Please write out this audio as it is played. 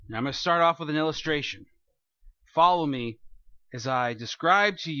Now I'm going to start off with an illustration. Follow me as I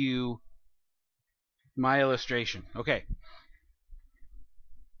describe to you my illustration. Okay.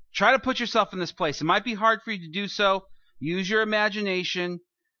 Try to put yourself in this place. It might be hard for you to do so. Use your imagination.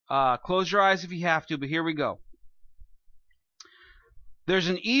 Close your eyes if you have to, but here we go. There's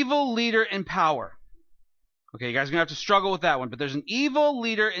an evil leader in power. Okay, you guys are going to have to struggle with that one, but there's an evil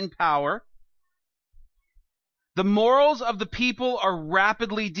leader in power. The morals of the people are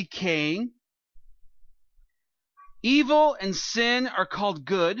rapidly decaying. Evil and sin are called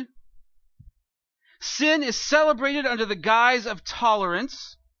good. Sin is celebrated under the guise of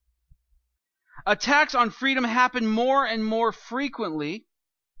tolerance. Attacks on freedom happen more and more frequently.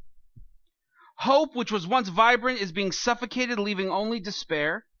 Hope, which was once vibrant, is being suffocated, leaving only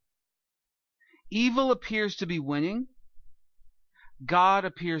despair. Evil appears to be winning. God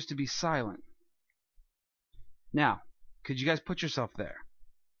appears to be silent. Now, could you guys put yourself there?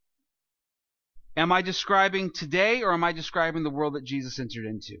 Am I describing today, or am I describing the world that Jesus entered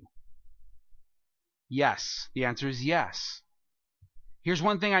into? Yes. The answer is yes. Here's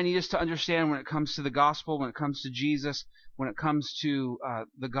one thing I need us to understand when it comes to the gospel, when it comes to Jesus, when it comes to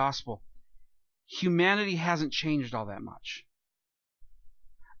the gospel. Humanity hasn't changed all that much.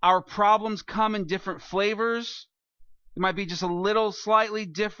 Our problems come in different flavors. It might be just a little slightly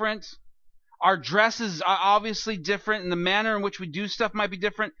different. Our dresses are obviously different, and the manner in which we do stuff might be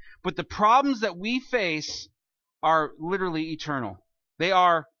different. But the problems that we face are literally eternal. They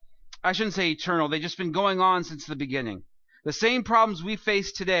are, I shouldn't say eternal, they've just been going on since the beginning. The same problems we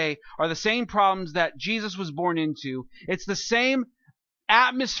face today are the same problems that Jesus was born into. It's the same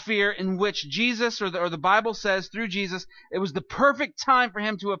atmosphere in which Jesus, or the Bible says through Jesus, it was the perfect time for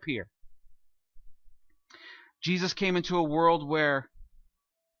him to appear. Jesus came into a world where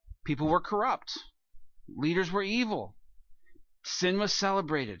people were corrupt. Leaders were evil. Sin was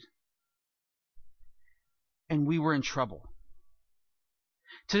celebrated. And we were in trouble.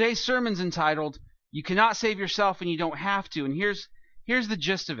 Today's sermon's entitled, You Cannot Save Yourself and You Don't Have to. And here's the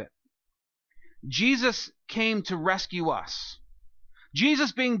gist of it. Jesus came to rescue us.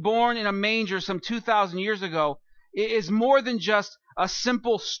 Jesus being born in a manger some 2,000 years ago is more than just a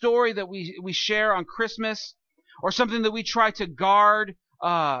simple story that we share on Christmas, or something that we try to guard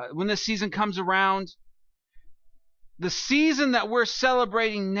when this season comes around. The season that we're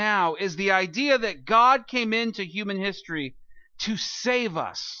celebrating now is the idea that God came into human history to save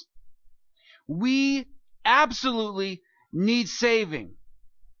us. We absolutely need saving.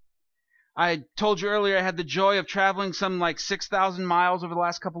 I told you earlier I had the joy of traveling some like 6,000 miles over the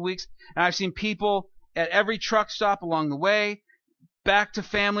last couple of weeks, and I've seen people at every truck stop along the way, back to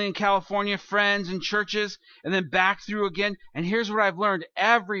family in California, friends and churches, and then back through again. And here's what I've learned.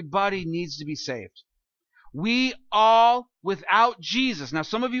 Everybody needs to be saved. We all, without Jesus. Now,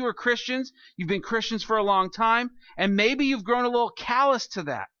 some of you are Christians. You've been Christians for a long time, and maybe you've grown a little callous to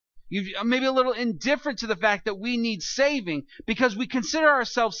that. You've maybe a little indifferent to the fact that we need saving because we consider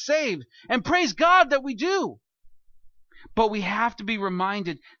ourselves saved. And praise God that we do. But we have to be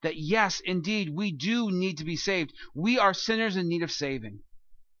reminded that yes, indeed, we do need to be saved. We are sinners in need of saving.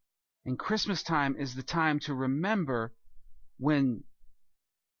 And Christmas time is the time to remember when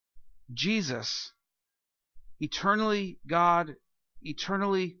Jesus, eternally God,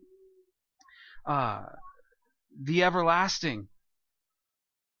 eternally the everlasting,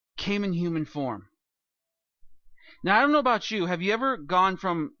 came in human form. Now, I don't know about you. Have you ever gone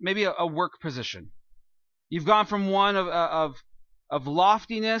from maybe a work position? You've gone from one of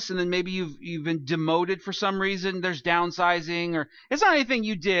loftiness, and then maybe you've been demoted for some reason. There's downsizing, or it's not anything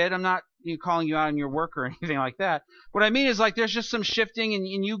you did. I'm not calling you out on your work or anything like that. What I mean is like there's just some shifting,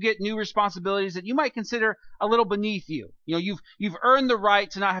 and you get new responsibilities that you might consider a little beneath you. You've earned the right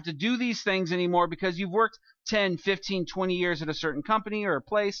to not have to do these things anymore because you've worked 10, 15, 20 years at a certain company or a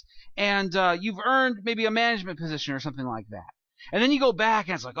place, and you've earned maybe a management position or something like that. And then you go back,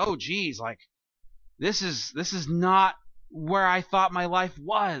 and it's like, oh, geez, like this is not where I thought my life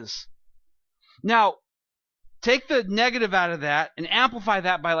was. Now, take the negative out of that and amplify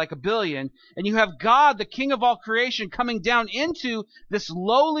that by like 1 billion, and you have God, the King of all creation, coming down into this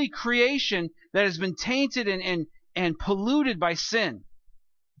lowly creation that has been tainted and polluted by sin.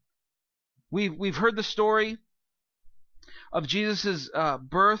 We've heard the story of Jesus'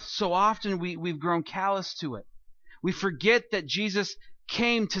 birth. So often we've grown callous to it. We forget that Jesus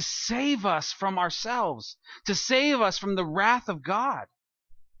came to save us from ourselves, to save us from the wrath of God.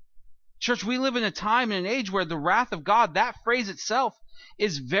 Church, we live in a time and an age where the wrath of God, that phrase itself,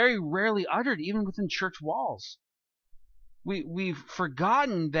 is very rarely uttered, even within church walls. We've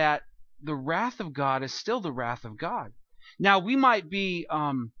forgotten that the wrath of God is still the wrath of God. Now, we might be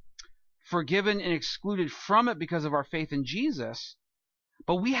forgiven and excluded from it because of our faith in Jesus.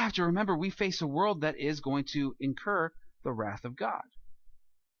 But we have to remember we face a world that is going to incur the wrath of God.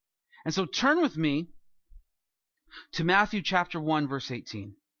 And so turn with me to Matthew chapter 1, verse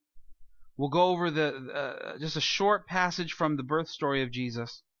 18. We'll go over just a short passage from the birth story of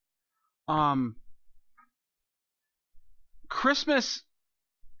Jesus. Christmas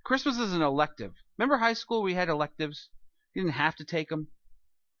is an elective. Remember high school, we had electives? You didn't have to take them.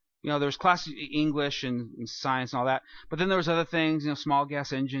 There was classes, English and science and all that. But then there was other things, small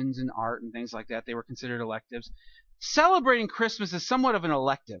gas engines and art and things like that. They were considered electives. Celebrating Christmas is somewhat of an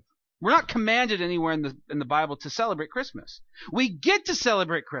elective. We're not commanded anywhere in the Bible to celebrate Christmas. We get to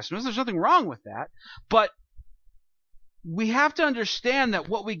celebrate Christmas. There's nothing wrong with that. But we have to understand that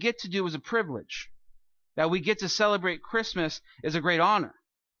what we get to do is a privilege. That we get to celebrate Christmas is a great honor.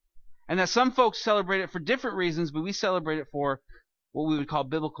 And that some folks celebrate it for different reasons, but we celebrate it for what we would call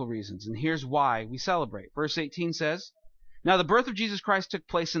biblical reasons. And here's why we celebrate. Verse 18 says, "Now the birth of Jesus Christ took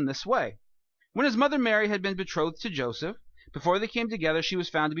place in this way. When his mother Mary had been betrothed to Joseph, before they came together, she was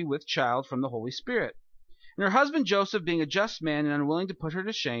found to be with child from the Holy Spirit. And her husband Joseph, being a just man and unwilling to put her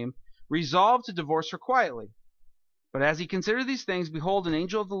to shame, resolved to divorce her quietly. But as he considered these things, behold, an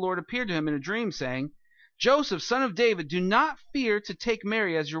angel of the Lord appeared to him in a dream, saying, Joseph, son of David, do not fear to take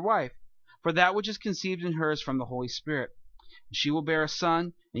Mary as your wife, for that which is conceived in her is from the Holy Spirit. And she will bear a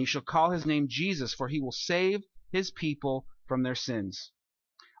son, and you shall call his name Jesus, for he will save his people from their sins.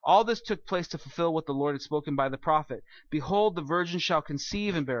 All this took place to fulfill what the Lord had spoken by the prophet. Behold, the virgin shall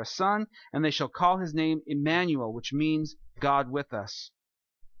conceive and bear a son, and they shall call his name Emmanuel, which means God with us.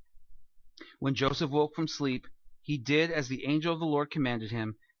 When Joseph woke from sleep, he did as the angel of the Lord commanded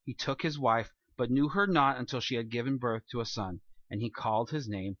him. He took his wife, but knew her not until she had given birth to a son, and he called his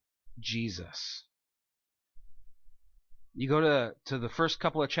name Jesus." You go to the first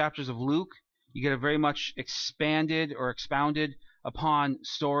couple of chapters of Luke, you get a very much expanded or expounded upon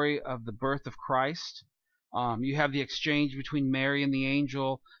story of the birth of Christ. You have the exchange between Mary and the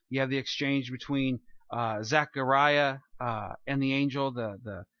angel. You have the exchange between Zechariah and the angel,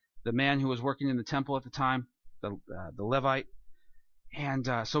 the man who was working in the temple at the time, the Levite.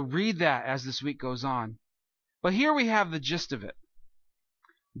 And so read that as this week goes on. But here we have the gist of it.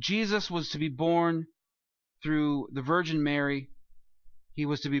 Jesus was to be born through the Virgin Mary. He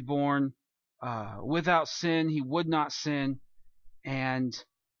was to be born without sin. He would not sin. And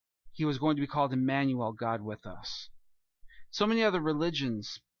he was going to be called Emmanuel, God with us. So many other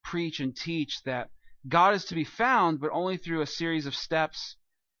religions preach and teach that God is to be found, but only through a series of steps,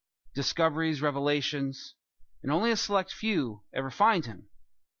 discoveries, revelations, and only a select few ever find him.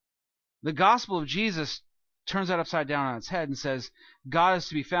 The gospel of Jesus turns that upside down on its head and says, God is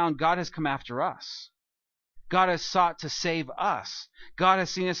to be found. God has come after us. God has sought to save us. God has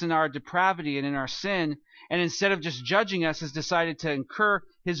seen us in our depravity and in our sin, and instead of just judging us, has decided to incur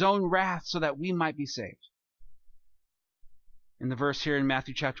his own wrath so that we might be saved. In the verse here in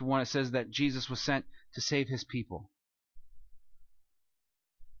Matthew chapter 1, it says that Jesus was sent to save his people.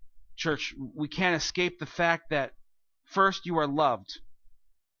 Church, we can't escape the fact that first, you are loved.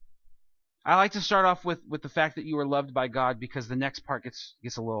 I like to start off with the fact that you are loved by God, because the next part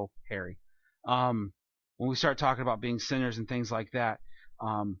gets a little hairy. When we start talking about being sinners and things like that,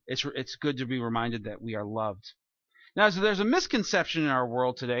 it's good to be reminded that we are loved. Now, so there's a misconception in our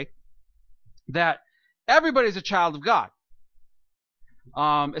world today that everybody's a child of God,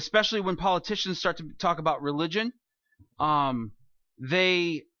 especially when politicians start to talk about religion.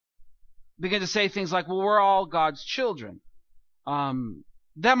 They begin to say things like, well, we're all God's children.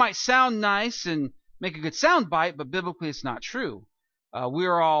 That might sound nice and make a good soundbite, but biblically it's not true. We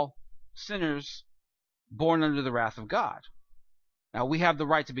are all sinners born under the wrath of God. Now, we have the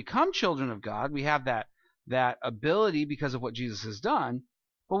right to become children of God. We have that ability because of what Jesus has done,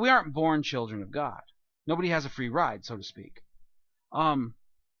 but we aren't born children of God. Nobody has a free ride, so to speak. But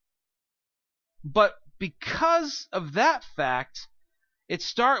because of that fact, we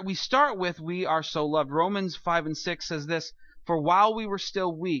start with we are so loved. Romans 5 and 6 says this, "For while we were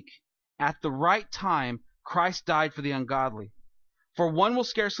still weak, at the right time Christ died for the ungodly. For one will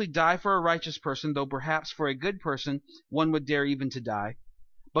scarcely die for a righteous person, though perhaps for a good person one would dare even to die.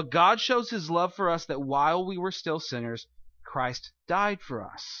 But God shows his love for us, that while we were still sinners, Christ died for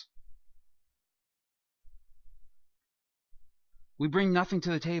us." We bring nothing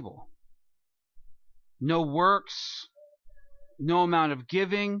to the table. No works, no amount of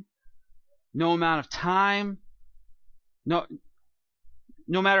giving, no amount of time, no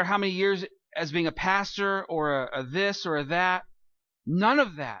matter how many years as being a pastor or a this or a that. None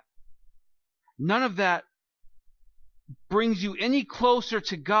of that brings you any closer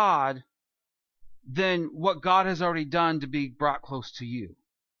to God than what God has already done to be brought close to you.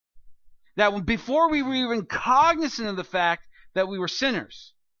 That before we were even cognizant of the fact that we were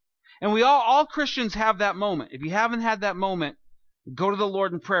sinners. And we all Christians have that moment. If you haven't had that moment, go to the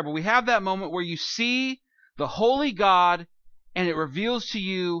Lord in prayer. But we have that moment where you see the holy God and it reveals to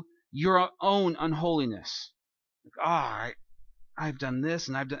you your own unholiness. Like, I've done this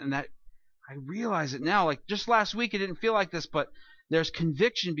and I've done that. I realize it now. Like just last week, it didn't feel like this, but there's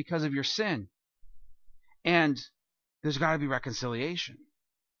conviction because of your sin. And there's got to be reconciliation.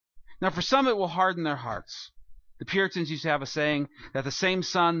 Now, for some, it will harden their hearts. The Puritans used to have a saying that the same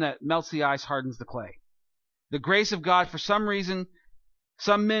sun that melts the ice hardens the clay. The grace of God, for some reason,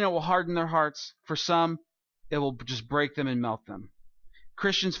 some men it will harden their hearts. For some, it will just break them and melt them.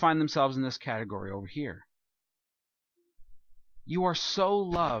 Christians find themselves in this category over here. You are so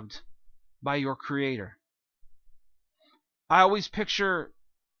loved by your Creator. I always picture,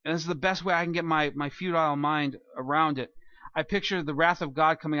 and this is the best way I can get my futile mind around it, I picture the wrath of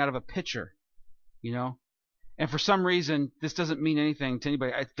God coming out of a pitcher, you know? And for some reason, this doesn't mean anything to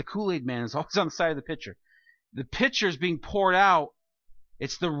anybody. The Kool-Aid man is always on the side of the pitcher. The pitcher is being poured out.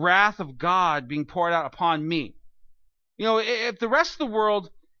 It's the wrath of God being poured out upon me. You know, if the rest of the world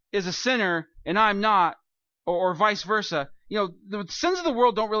is a sinner and I'm not, or vice versa, you know, the sins of the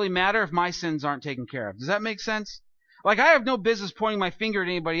world don't really matter if my sins aren't taken care of. Does that make sense? Like, I have no business pointing my finger at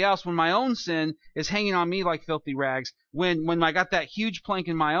anybody else when my own sin is hanging on me like filthy rags. When I got that huge plank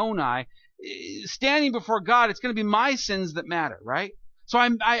in my own eye, standing before God, it's going to be my sins that matter, right? So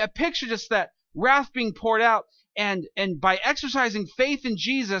I picture just that wrath being poured out, and by exercising faith in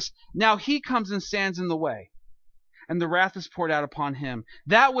Jesus, now He comes and stands in the way. And the wrath is poured out upon Him.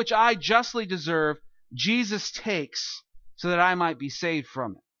 That which I justly deserve, Jesus takes so that I might be saved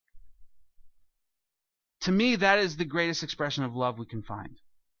from it. To me, that is the greatest expression of love we can find.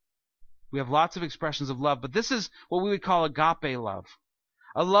 We have lots of expressions of love, but this is what we would call agape love.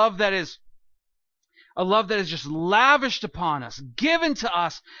 A love that is just lavished upon us, given to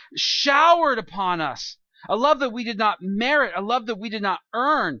us, showered upon us. A love that we did not merit, a love that we did not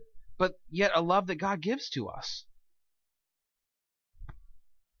earn, but yet a love that God gives to us.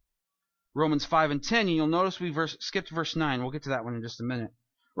 Romans 5 and 10, and you'll notice we skipped verse 9. We'll get to that one in just a minute.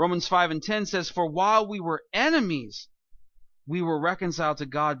 Romans 5 and 10 says, "For while we were enemies, we were reconciled to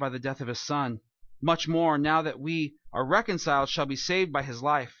God by the death of His Son. Much more, now that we are reconciled, shall be saved by His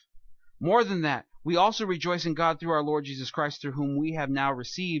life. More than that, we also rejoice in God through our Lord Jesus Christ, through whom we have now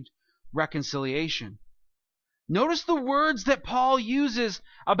received reconciliation." Notice the words that Paul uses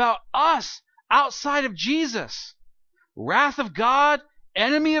about us outside of Jesus. Wrath of God,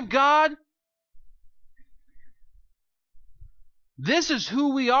 enemy of God. This is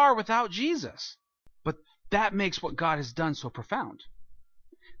who we are without Jesus. But that makes what God has done so profound.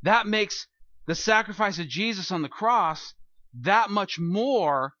 That makes the sacrifice of Jesus on the cross that much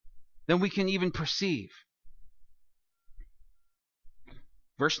more than we can even perceive.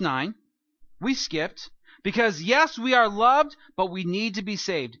 Verse 9, we skipped, because yes, we are loved, but we need to be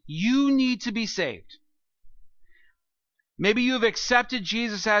saved. You need to be saved. Maybe you have accepted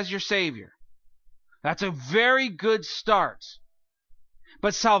Jesus as your Savior. That's a very good start.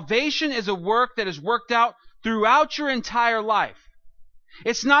 But salvation is a work that is worked out throughout your entire life.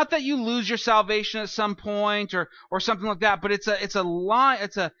 It's not that you lose your salvation at some point or something like that, but it's a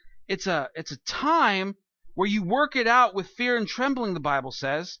time where you work it out with fear and trembling, the Bible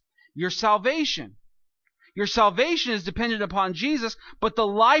says. Your salvation. Your salvation is dependent upon Jesus, but the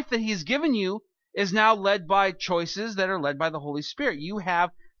life that He's given you is now led by choices that are led by the Holy Spirit. You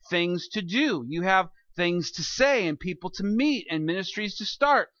have things to do. You have things to say and people to meet and ministries to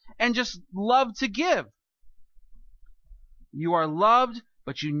start and just love to give. You are loved,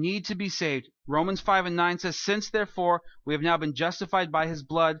 but you need to be saved. Romans 5 and 9 says, "Since therefore we have now been justified by His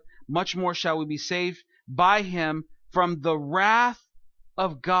blood, much more shall we be saved by Him from the wrath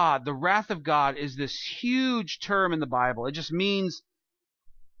of God." The wrath of God is this huge term in the Bible. It just means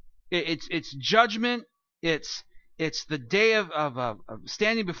it's judgment. It's the day of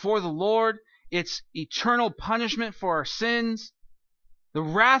standing before the Lord. It's eternal punishment for our sins. The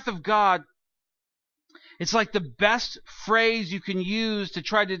wrath of God, it's like the best phrase you can use to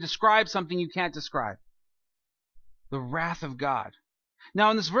try to describe something you can't describe. The wrath of God.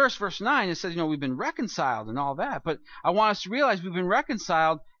 Now in this verse 9, it says, we've been reconciled and all that, but I want us to realize we've been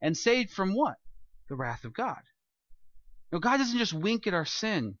reconciled and saved from what? The wrath of God. God doesn't just wink at our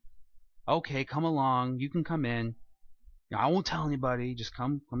sin. Okay, come along, you can come in. I won't tell anybody, just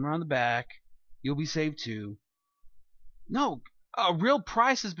come around the back. You'll be saved too. No, a real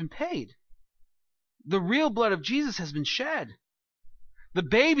price has been paid. The real blood of Jesus has been shed. The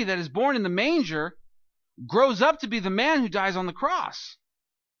baby that is born in the manger grows up to be the man who dies on the cross.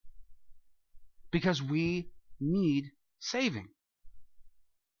 Because we need saving.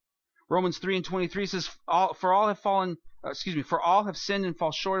 Romans 3:23 says, for all have sinned and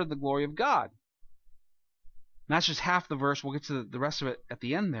fall short of the glory of God. And that's just half the verse. We'll get to the rest of it at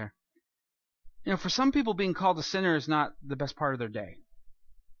the end there. For some people, being called a sinner is not the best part of their day.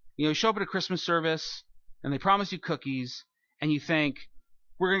 You show up at a Christmas service, and they promise you cookies, and you think,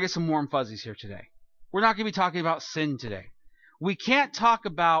 we're going to get some warm fuzzies here today. We're not going to be talking about sin today. We can't talk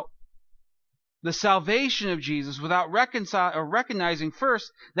about the salvation of Jesus without recognizing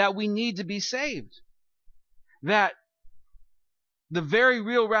first that we need to be saved. That the very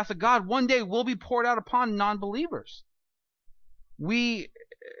real wrath of God one day will be poured out upon non-believers. We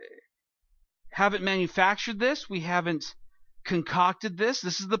haven't manufactured this. We haven't concocted this.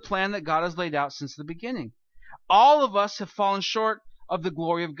 This is the plan that God has laid out since the beginning. All of us have fallen short of the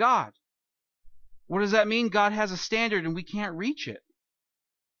glory of God. What does that mean? God has a standard and we can't reach it.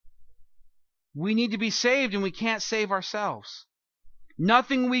 We need to be saved and we can't save ourselves.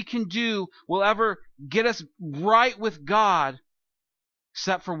 Nothing we can do will ever get us right with God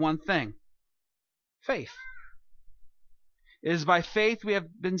except for one thing: faith. It is by faith we have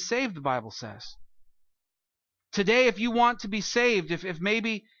been saved, the Bible says. Today, if you want to be saved, if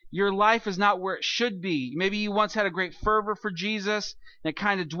maybe your life is not where it should be, maybe you once had a great fervor for Jesus and it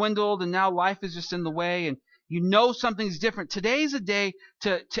kind of dwindled and now life is just in the way and you know something's different. Today's a day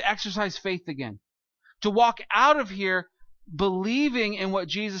to exercise faith again. To walk out of here believing in what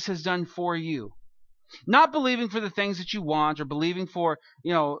Jesus has done for you. Not believing for the things that you want or believing for,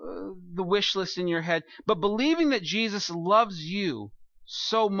 the wish list in your head, but believing that Jesus loves you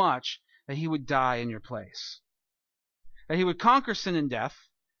so much that he would die in your place. That he would conquer sin and death.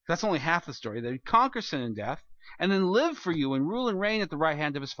 That's only half the story. That he would conquer sin and death and then live for you and rule and reign at the right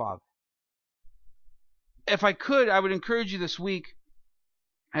hand of his Father. If I could, I would encourage you this week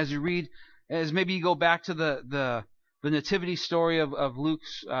as you read, as maybe you go back to the nativity story of Luke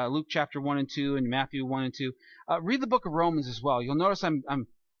chapter 1 and 2 and Matthew 1 and 2. Read the book of Romans as well. You'll notice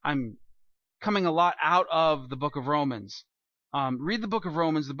I'm coming a lot out of the book of Romans. Read the book of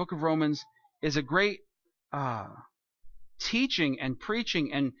Romans. The book of Romans is a great teaching and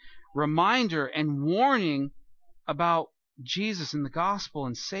preaching and reminder and warning about Jesus and the gospel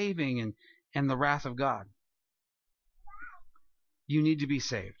and saving and the wrath of God. You need to be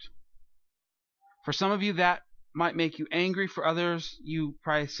saved. For some of you, that might make you angry. For others, you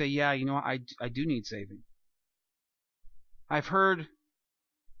probably say, yeah, I do need saving. I've heard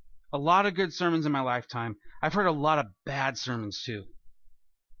a lot of good sermons in my lifetime. I've heard a lot of bad sermons too.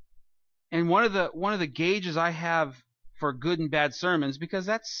 And one of the gauges I have for good and bad sermons, because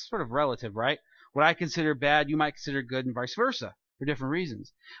that's sort of relative, right? What I consider bad, you might consider good, and vice versa, for different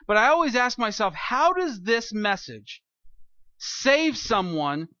reasons. But I always ask myself, how does this message save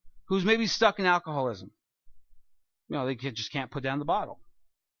someone who's maybe stuck in alcoholism? They just can't put down the bottle.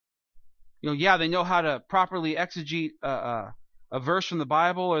 Yeah, they know how to properly exegete a verse from the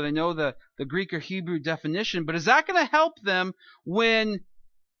Bible, or they know the Greek or Hebrew definition, but is that going to help them when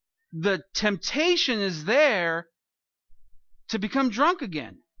the temptation is there to become drunk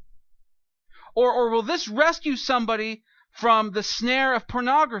again? Or will this rescue somebody from the snare of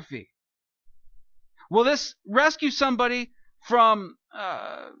pornography? Will this rescue somebody from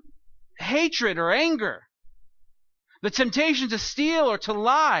hatred or anger? The temptation to steal or to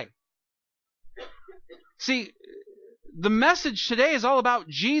lie? See, the message today is all about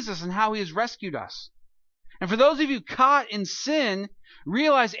Jesus and how he has rescued us. And for those of you caught in sin,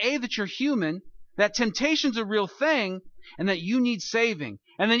 realize A, that you're human, that temptation's a real thing, and that you need saving.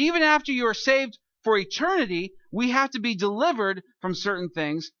 And then even after you are saved for eternity, we have to be delivered from certain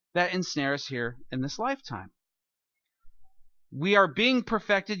things that ensnare us here in this lifetime. We are being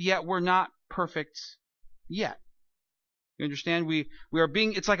perfected, yet we're not perfect yet. You understand? We are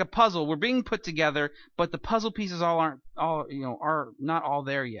being, it's like a puzzle. We're being put together, but the puzzle pieces are not all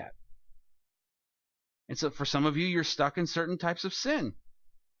there yet. And so for some of you, you're stuck in certain types of sin.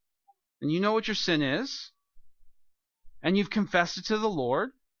 And you know what your sin is. And you've confessed it to the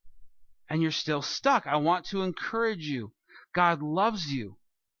Lord. And you're still stuck. I want to encourage you. God loves you.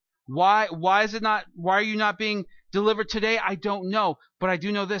 Why are you not being delivered today? I don't know. But I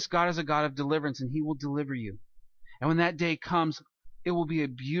do know this. God is a God of deliverance, and he will deliver you. And when that day comes, it will be a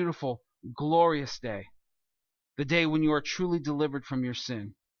beautiful, glorious day. The day when you are truly delivered from your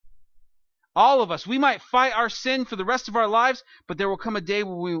sin. All of us, we might fight our sin for the rest of our lives, but there will come a day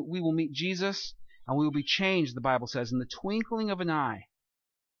where we will meet Jesus, and we will be changed, the Bible says, in the twinkling of an eye.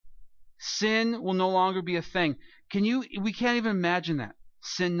 Sin will no longer be a thing. We can't even imagine that.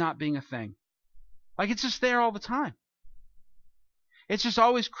 sin not being a thing. Like it's just there all the time. It's just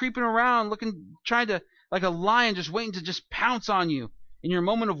always creeping around, looking, trying to, like a lion, just waiting to just pounce on you in your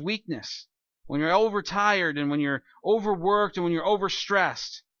moment of weakness, when you're overtired and when you're overworked and when you're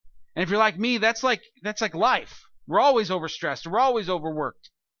overstressed. And if you're like me, that's like life. We're always overstressed. We're always overworked.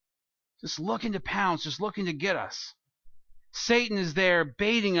 Just looking to pounce, just looking to get us. Satan is there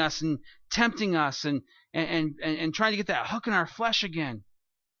baiting us and tempting us and trying to get that hook in our flesh again.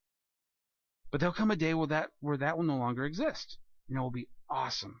 But there'll come a day where that will no longer exist. And it will be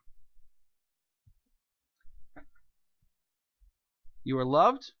awesome. You are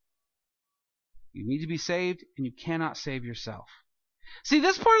loved. You need to be saved, and you cannot save yourself. See,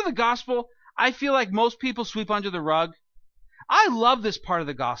 this part of the gospel, I feel like most people sweep under the rug. I love this part of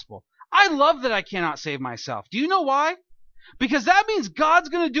the gospel. I love that I cannot save myself. Do you know why? Because that means God's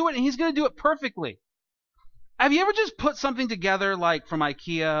going to do it, and He's going to do it perfectly. Have you ever just put something together, like from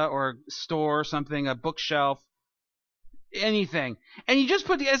IKEA or a store or something, a bookshelf, anything, and you just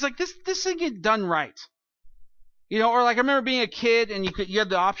put it's like this thing get done right, or like I remember being a kid and you had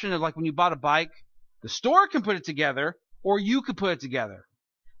the option of, like, when you bought a bike, the store can put it together or you could put it together.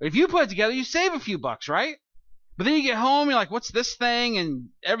 But if you put it together, you save a few bucks, right? But then you get home, you're like, what's this thing? And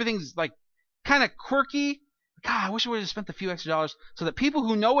everything's like kind of quirky. God, I wish I would have spent a few extra dollars so that people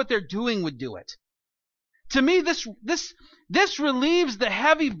who know what they're doing would do it. To me, this relieves the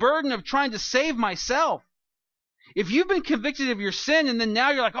heavy burden of trying to save myself. If you've been convicted of your sin and then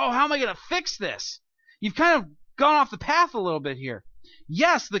now you're like, oh, how am I going to fix this? You've kind of gone off the path a little bit here.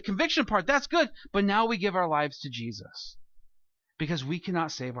 Yes, the conviction part, that's good. But now we give our lives to Jesus because we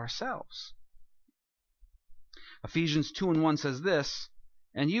cannot save ourselves. Ephesians 2:1 says this,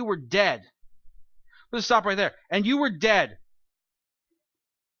 and you were dead. Let's stop right there. And you were dead.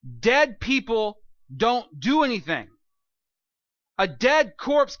 Dead people don't do anything. A dead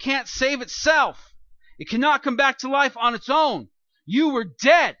corpse can't save itself. It cannot come back to life on its own. You were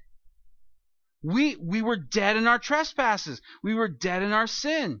dead. We were dead in our trespasses. We were dead in our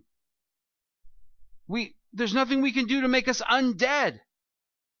sin. There's nothing we can do to make us undead.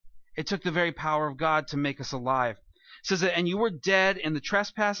 It took the very power of God to make us alive. It says that, and you were dead in the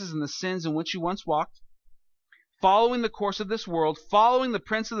trespasses and the sins in which you once walked, following the course of this world, following the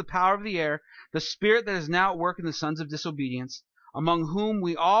prince of the power of the air, the spirit that is now at work in the sons of disobedience, among whom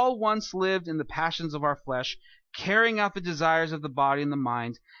we all once lived in the passions of our flesh, carrying out the desires of the body and the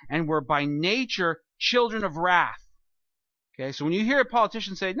mind, and were by nature children of wrath. Okay, so when you hear a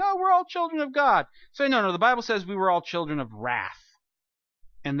politician say, no, we're all children of God, say, no, the Bible says we were all children of wrath.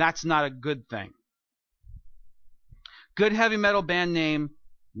 And that's not a good thing. Good heavy metal band name,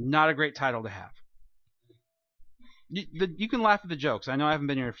 not a great title to have. You can laugh at the jokes. I know I haven't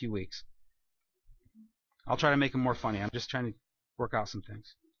been here a few weeks. I'll try to make them more funny. I'm just trying to work out some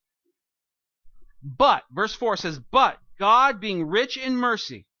things. But, verse 4 says, but God, being rich in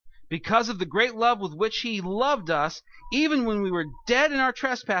mercy, because of the great love with which He loved us, even when we were dead in our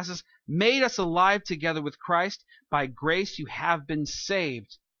trespasses, made us alive together with Christ. By grace you have been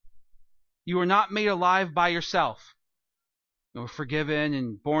saved. You are not made alive by yourself. You were forgiven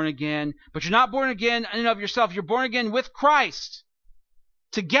and born again. But you're not born again in and of yourself. You're born again with Christ.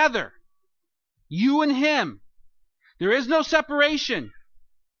 Together. You and Him. There is no separation.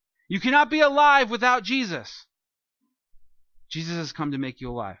 You cannot be alive without Jesus. Jesus has come to make you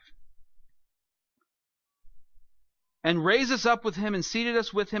alive. And raised us up with Him and seated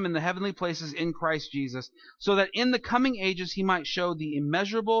us with Him in the heavenly places in Christ Jesus, so that in the coming ages He might show the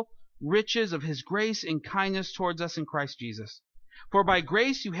immeasurable riches of His grace and kindness towards us in Christ Jesus. For by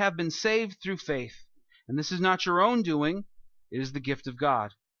grace you have been saved through faith. And this is not your own doing, it is the gift of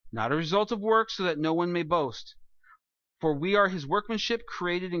God, not a result of works, so that no one may boast. For we are His workmanship,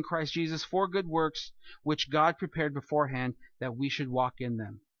 created in Christ Jesus for good works, which God prepared beforehand that we should walk in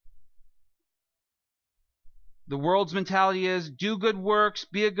them. The world's mentality is do good works,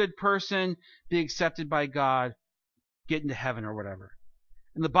 be a good person, be accepted by God, get into heaven or whatever.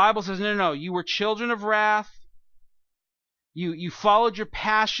 And the Bible says, no, you were children of wrath. You followed your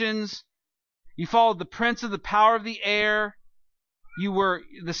passions. You followed the prince of the power of the air. You were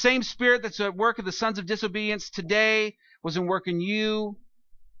the same spirit that's at work of the sons of disobedience today was in work in you.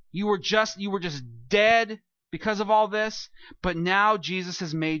 You were just dead because of all this, but now Jesus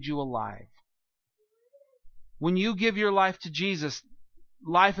has made you alive. When you give your life to Jesus,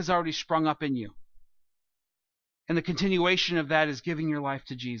 life has already sprung up in you. And the continuation of that is giving your life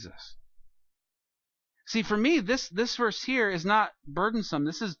to Jesus. See, for me, this verse here is not burdensome.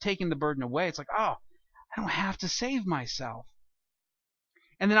 This is taking the burden away. It's like, oh, I don't have to save myself.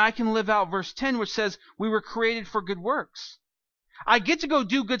 And then I can live out verse 10, which says we were created for good works. I get to go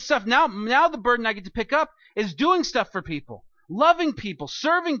do good stuff. Now the burden I get to pick up is doing stuff for people, loving people,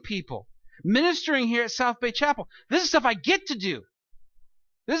 serving people, ministering here at South Bay Chapel. This is stuff I get to do.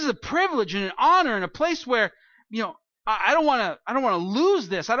 This is a privilege and an honor and a place where, I don't want to lose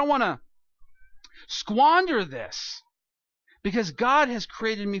this. I don't want to squander this, because God has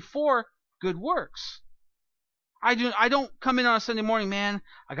created me for good works. I don't come in on a Sunday morning, man,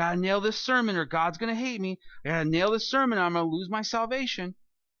 I got to nail this sermon or God's going to hate me. I got to nail this sermon or I'm going to lose my salvation.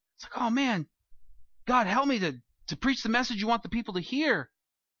 It's like, oh man, God, help me to preach the message you want the people to hear.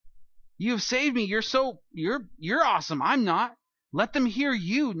 You have saved me. You're awesome. I'm not. Let them hear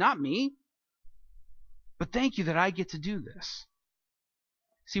you, not me. But thank you that I get to do this.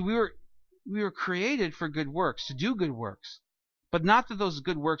 See, we were created for good works, to do good works. But not that those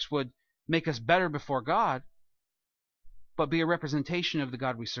good works would make us better before God, but be a representation of the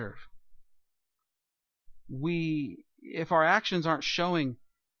God we serve. If our actions aren't showing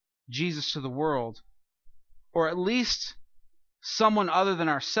Jesus to the world, or at least someone other than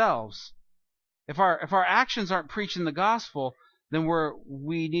ourselves, if our actions aren't preaching the gospel, then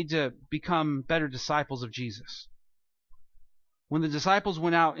we need to become better disciples of Jesus. When the disciples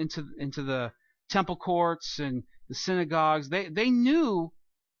went out into the temple courts and the synagogues, they knew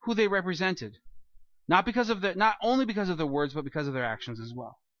who they represented. Not only because of their words, but because of their actions as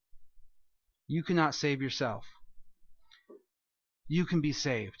well. You cannot save yourself. You can be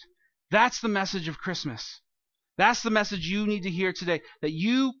saved. That's the message of Christmas. That's the message you need to hear today, that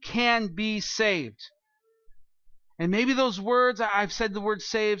you can be saved. And maybe those words, I've said the word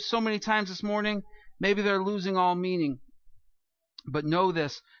saved so many times this morning, maybe they're losing all meaning. But know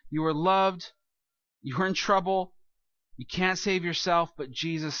this, you are loved, you are in trouble, you can't save yourself, but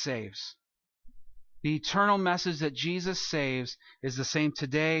Jesus saves. The eternal message that Jesus saves is the same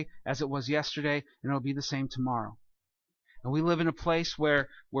today as it was yesterday, and it'll be the same tomorrow. And we live in a place where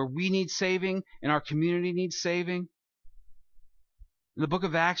we need saving, and our community needs saving. In the book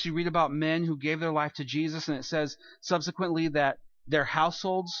of Acts, you read about men who gave their life to Jesus, and it says subsequently that their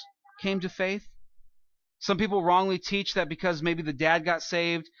households came to faith. Some people wrongly teach that because maybe the dad got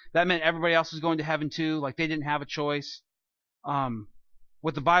saved, that meant everybody else was going to heaven too, like they didn't have a choice.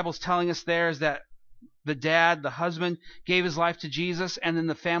 What the Bible's telling us there is that the husband, gave his life to Jesus, and then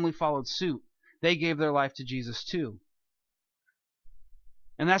the family followed suit. They gave their life to Jesus too.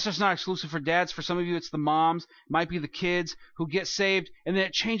 And that's just not exclusive for dads. For some of you, it's the moms, it might be the kids who get saved, and then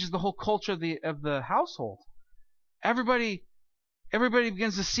it changes the whole culture of the household. Everybody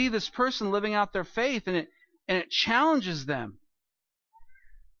begins to see this person living out their faith, and it challenges them.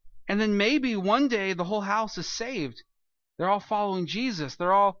 And then maybe one day the whole house is saved. They're all following Jesus.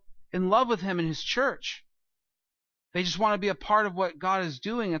 They're all in love with him and his church. They just want to be a part of what God is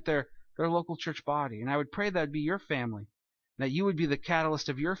doing at their local church body. And I would pray that would be your family, that you would be the catalyst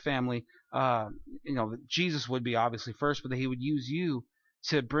of your family. Jesus would be obviously first, but that he would use you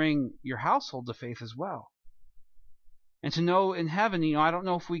to bring your household to faith as well. And to know in heaven, I don't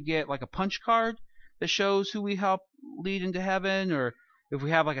know if we get like a punch card that shows who we help lead into heaven, or if we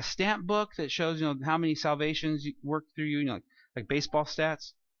have like a stamp book that shows, how many salvations work through you, like baseball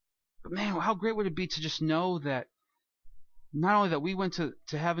stats. But man, how great would it be to just know that not only that we went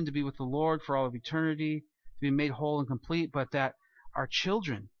to heaven to be with the Lord for all of eternity, to be made whole and complete, but that our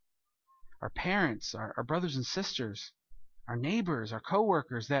children, our parents, our brothers and sisters, our neighbors, our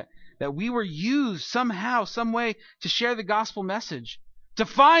co-workers, that we were used somehow, some way to share the gospel message. To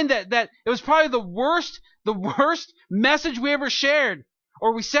find that it was probably the worst message we ever shared.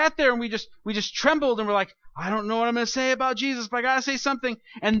 Or we sat there and we just trembled and we're like, I don't know what I'm going to say about Jesus, but I got to say something.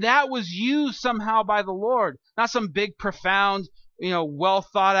 And that was used somehow by the Lord. Not some big, profound, well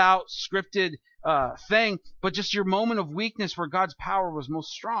thought out, scripted thing, but just your moment of weakness where God's power was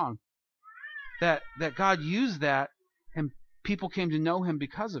most strong. That God used that, and people came to know him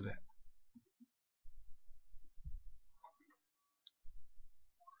because of it.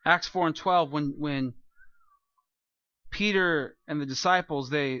 Acts 4:12, when Peter and the disciples,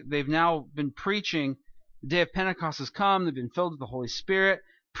 they've now been preaching. The day of Pentecost has come. They've been filled with the Holy Spirit,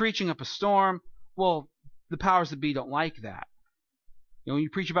 preaching up a storm. Well, the powers that be don't like that. When you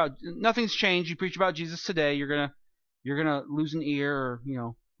preach about nothing's changed, you preach about Jesus today, you're gonna lose an ear or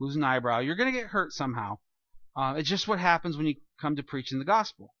lose an eyebrow. You're gonna get hurt somehow. It's just what happens when you come to preaching the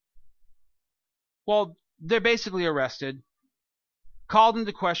gospel. Well, they're basically arrested, called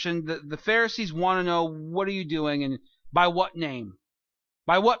into question. The Pharisees want to know, what are you doing, and by what name?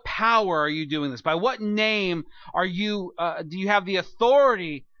 By what power are you doing this? By what name are you? Do you have the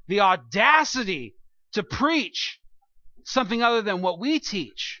authority, the audacity to preach something other than what we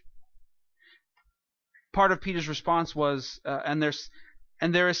teach? part of Peter's response was, and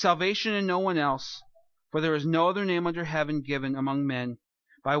there is salvation in no one else, for there is no other name under heaven given among men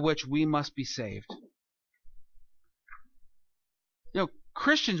by which we must be saved.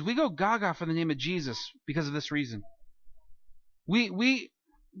 Christians, we go gaga for the name of Jesus because of this reason. We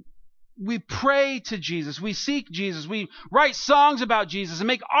pray to Jesus. We seek Jesus. We write songs about Jesus and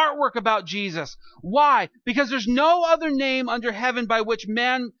make artwork about Jesus. Why? Because there's no other name under heaven by which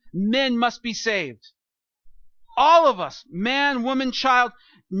men must be saved. All of us, man, woman, child,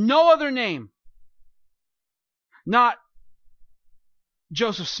 no other name. Not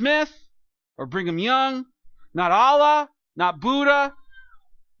Joseph Smith or Brigham Young, not Allah, not Buddha,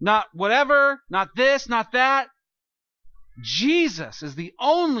 not whatever, not this, not that. Jesus is the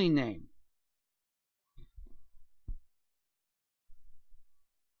only name.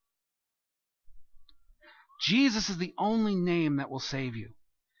 Jesus is the only name that will save you.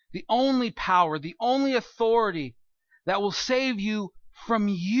 The only power, the only authority that will save you from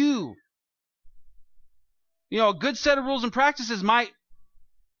you. A good set of rules and practices might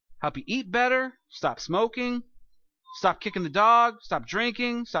help you eat better, stop smoking, stop kicking the dog, stop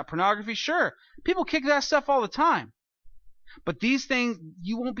drinking, stop pornography. Sure, people kick that stuff all the time. But these things,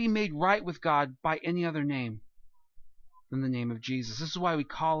 you won't be made right with God by any other name than the name of Jesus. This is why we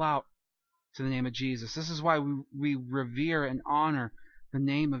call out to the name of Jesus. This is why we revere and honor the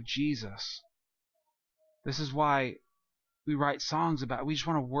name of Jesus. This is why we write songs about it. We just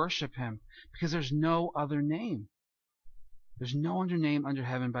want to worship Him because there's no other name. There's no other name under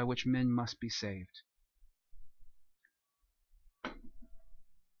heaven by which men must be saved.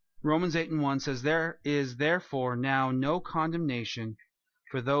 Romans 8:1 says, "There is therefore now no condemnation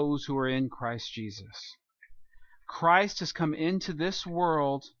for those who are in Christ Jesus." Christ has come into this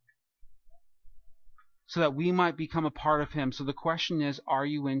world so that we might become a part of Him. So the question is, are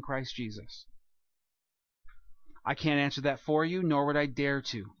you in Christ Jesus? I can't answer that for you, nor would I dare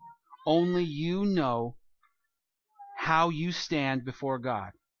to. Only you know how you stand before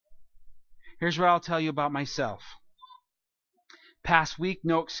God. Here's what I'll tell you about myself. Past week,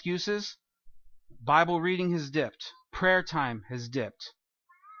 no excuses. Bible reading has dipped. Prayer time has dipped.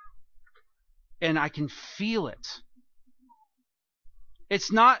 And I can feel it.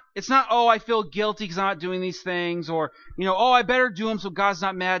 It's not, oh, I feel guilty because I'm not doing these things, or, oh, I better do them so God's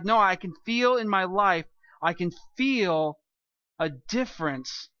not mad. No, I can feel in my life, I can feel a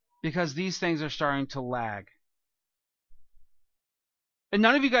difference because these things are starting to lag. And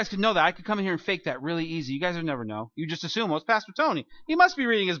none of you guys could know that. I could come in here and fake that really easy. You guys would never know. You just assume, well, it's Pastor Tony. He must be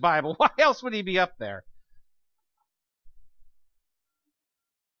reading his Bible. Why else would he be up there?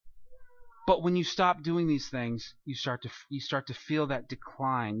 But when you stop doing these things, you start to feel that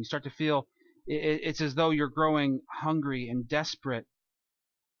decline. You start to feel it's as though you're growing hungry and desperate.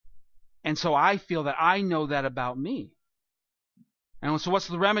 And so I feel that I know that about me. And so what's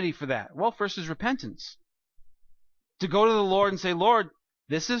the remedy for that? Well, first is repentance. To go to the Lord and say, Lord,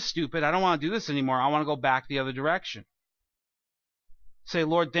 this is stupid. I don't want to do this anymore. I want to go back the other direction. Say,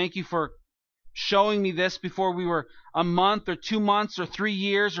 Lord, thank you for showing me this before we were a month or 2 months or 3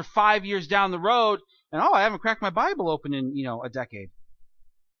 years or 5 years down the road. And I haven't cracked my Bible open in, a decade.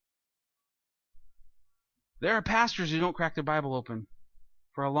 There are pastors who don't crack their Bible open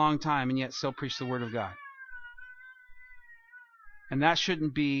for a long time and yet still preach the Word of God. And that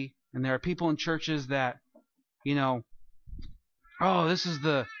shouldn't be. And there are people in churches that, oh, this is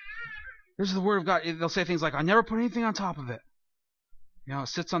the Word of God. They'll say things like, I never put anything on top of it. It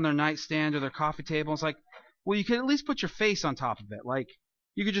sits on their nightstand or their coffee table. It's like, well, you could at least put your face on top of it. Like,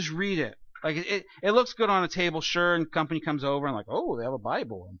 you could just read it. Like, it looks good on a table, sure, and company comes over and like, oh, they have a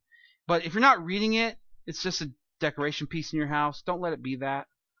Bible. But if you're not reading it, it's just a decoration piece in your house. Don't let it be that.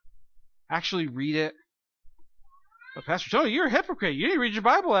 Actually read it. But Pastor Tony, you're a hypocrite. You didn't read your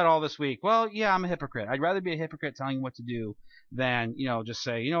Bible at all this week. Well, yeah, I'm a hypocrite. I'd rather be a hypocrite telling you what to do than, just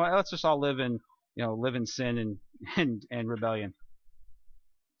say, what, let's just all live in sin and rebellion.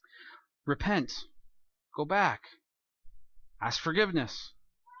 Repent. Go back. Ask forgiveness.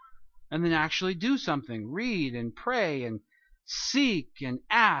 And then actually do something. Read and pray and seek and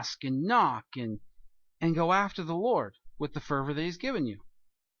ask and knock and go after the Lord with the fervor that He's given you.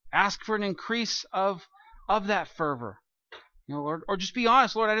 Ask for an increase of that fervor. Lord, or just be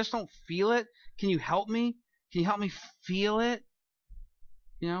honest, Lord, I just don't feel it. Can you help me? Can you help me feel it?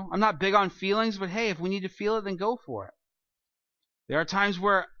 I'm not big on feelings, but hey, if we need to feel it, then go for it. There are times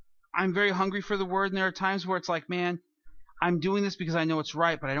where I'm very hungry for the Word, and there are times where it's like, man, I'm doing this because I know it's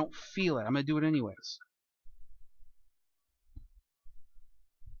right, but I don't feel it. I'm going to do it anyways.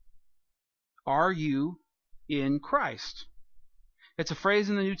 Are you in Christ? It's a phrase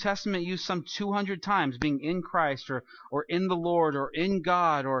in the New Testament used some 200 times, being in Christ or in the Lord or in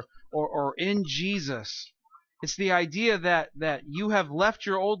God or in Jesus. It's the idea that you have left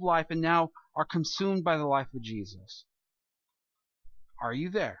your old life and now are consumed by the life of Jesus. Are you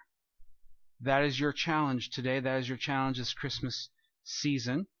there? That is your challenge today. That is your challenge this Christmas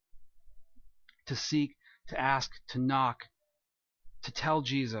season. To seek, to ask, to knock, to tell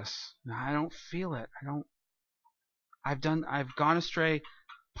Jesus, I don't feel it. I've gone astray.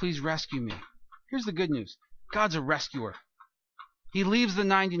 Please rescue me. Here's the good news. God's a rescuer. He leaves the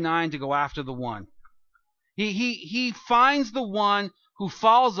 99 to go after the one. He finds the one who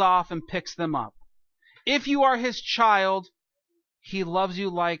falls off and picks them up. If you are his child, he loves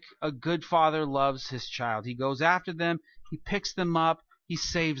you like a good father loves his child. He goes after them. He picks them up. He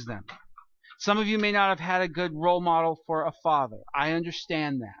saves them. Some of you may not have had a good role model for a father. I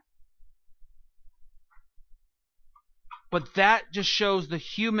understand that. But that just shows the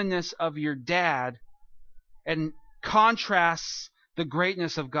humanness of your dad and contrasts the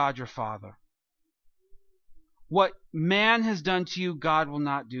greatness of God your Father. What man has done to you, God will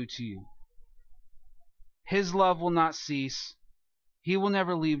not do to you. His love will not cease. He will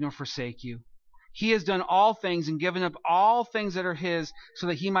never leave nor forsake you. He has done all things and given up all things that are his so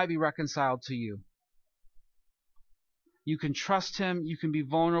that he might be reconciled to you. You can trust him. You can be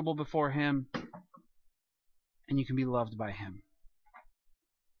vulnerable before him. And you can be loved by him.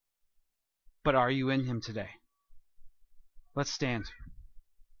 But are you in him today? Let's stand.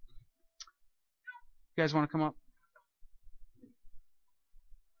 You guys want to come up?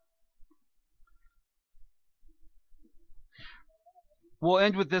 We'll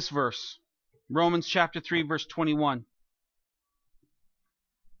end with this verse. Romans chapter 3, verse 21.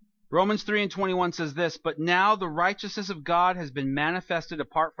 Romans 3 and 21 says this, "But now the righteousness of God has been manifested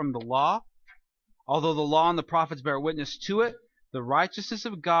apart from the law. Although the law and the prophets bear witness to it, the righteousness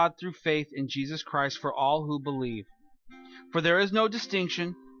of God through faith in Jesus Christ for all who believe. For there is no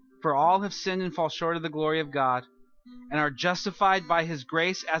distinction, for all have sinned and fall short of the glory of God, and are justified by his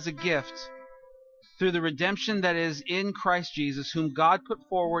grace as a gift, through the redemption that is in Christ Jesus, whom God put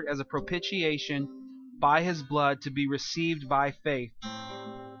forward as a propitiation by his blood to be received by faith.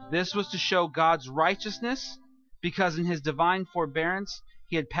 This was to show God's righteousness, because in his divine forbearance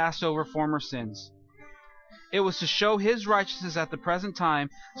he had passed over former sins. It was to show his righteousness at the present time,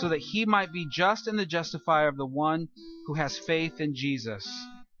 so that he might be just and the justifier of the one who has faith in Jesus."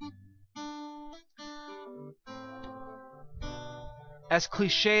 As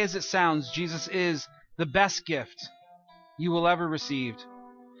cliche as it sounds, Jesus is the best gift you will ever receive,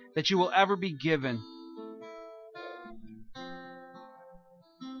 that you will ever be given.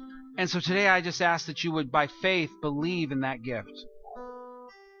 And so today I just ask that you would, by faith, believe in that gift.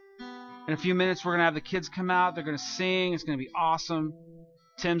 In a few minutes, we're going to have the kids come out. They're going to sing. It's going to be awesome.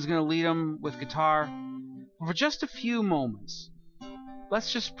 Tim's going to lead them with guitar. But for just a few moments,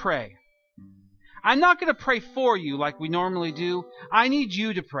 let's just pray. I'm not going to pray for you like we normally do. I need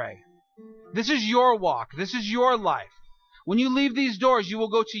you to pray. This is your walk. This is your life. When you leave these doors, you will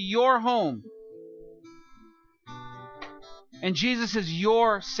go to your home. And Jesus is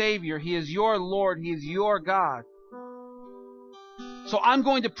your Savior. He is your Lord. He is your God. So I'm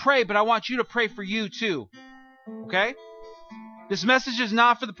going to pray, but I want you to pray for you too. Okay? This message is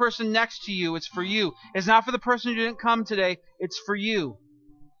not for the person next to you. It's for you. It's not for the person who didn't come today. It's for you.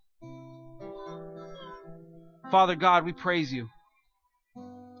 Father God, we praise you.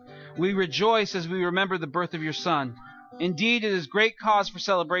 We rejoice as we remember the birth of your Son. Indeed, it is great cause for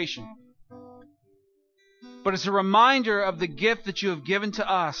celebration. But it's a reminder of the gift that you have given to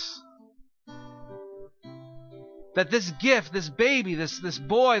us. That this gift, this baby, this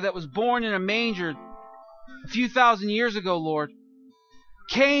boy that was born in a manger a few thousand years ago, Lord,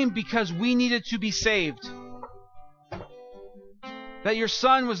 came because we needed to be saved. That your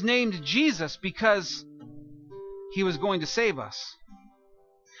Son was named Jesus because he was going to save us.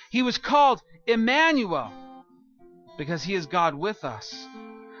 He was called Emmanuel because he is God with us.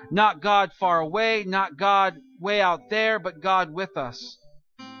 Not God far away, not God way out there, but God with us.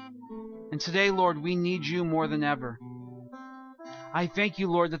 And today, Lord, we need you more than ever. I thank you,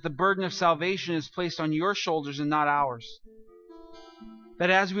 Lord, that the burden of salvation is placed on your shoulders and not ours. That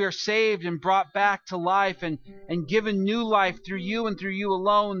as we are saved and brought back to life and given new life through you and through you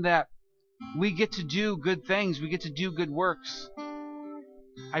alone, that we get to do good things. We get to do good works.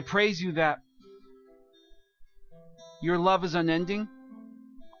 I praise you that your love is unending.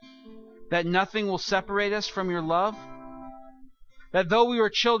 That nothing will separate us from your love. That though we were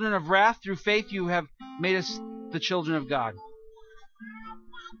children of wrath, through faith you have made us the children of God.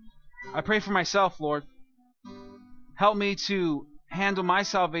 I pray for myself, Lord. Help me to handle my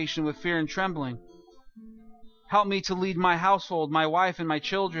salvation with fear and trembling. Help me to lead my household, my wife and my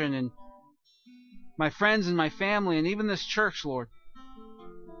children, and my friends and my family, and even this church, Lord.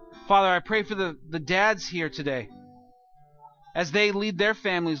 Father, I pray for the dads here today. As they lead their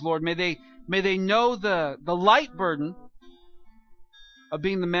families, Lord, may they know the light burden of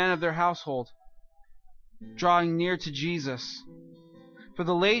being the man of their household, drawing near to Jesus. For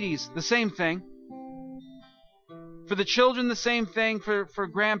the ladies, the same thing. For the children, the same thing. For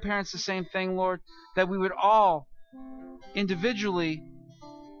grandparents, the same thing, Lord. That we would all individually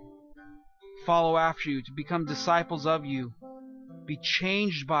follow after you, to become disciples of you, be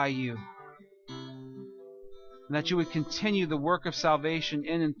changed by you, and that you would continue the work of salvation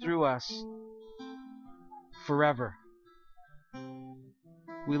in and through us forever.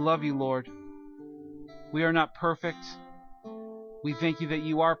 We love you, Lord. We are not perfect. We thank you that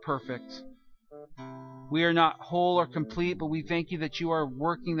you are perfect. We are not whole or complete, but we thank you that you are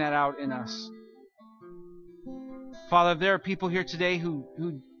working that out in us. Father, if there are people here today who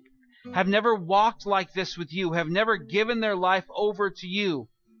have never walked like this with you, have never given their life over to you,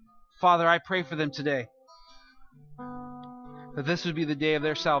 Father, I pray for them today, that this would be the day of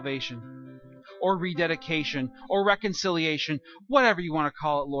their salvation, or rededication, or reconciliation, whatever you want to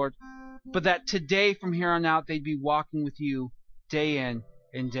call it, Lord. But that today, from here on out, they'd be walking with you day in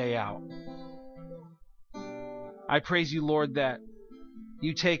and day out. I praise you, Lord, that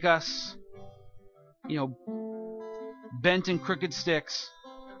you take us, bent and crooked sticks.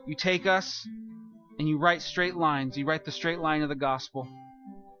 You take us and you write straight lines. You write the straight line of the gospel.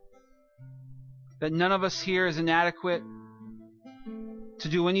 That none of us here is inadequate to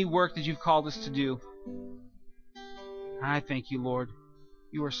do any work that you've called us to do. And I thank you, Lord.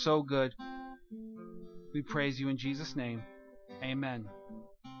 You are so good. We praise you in Jesus' name. Amen.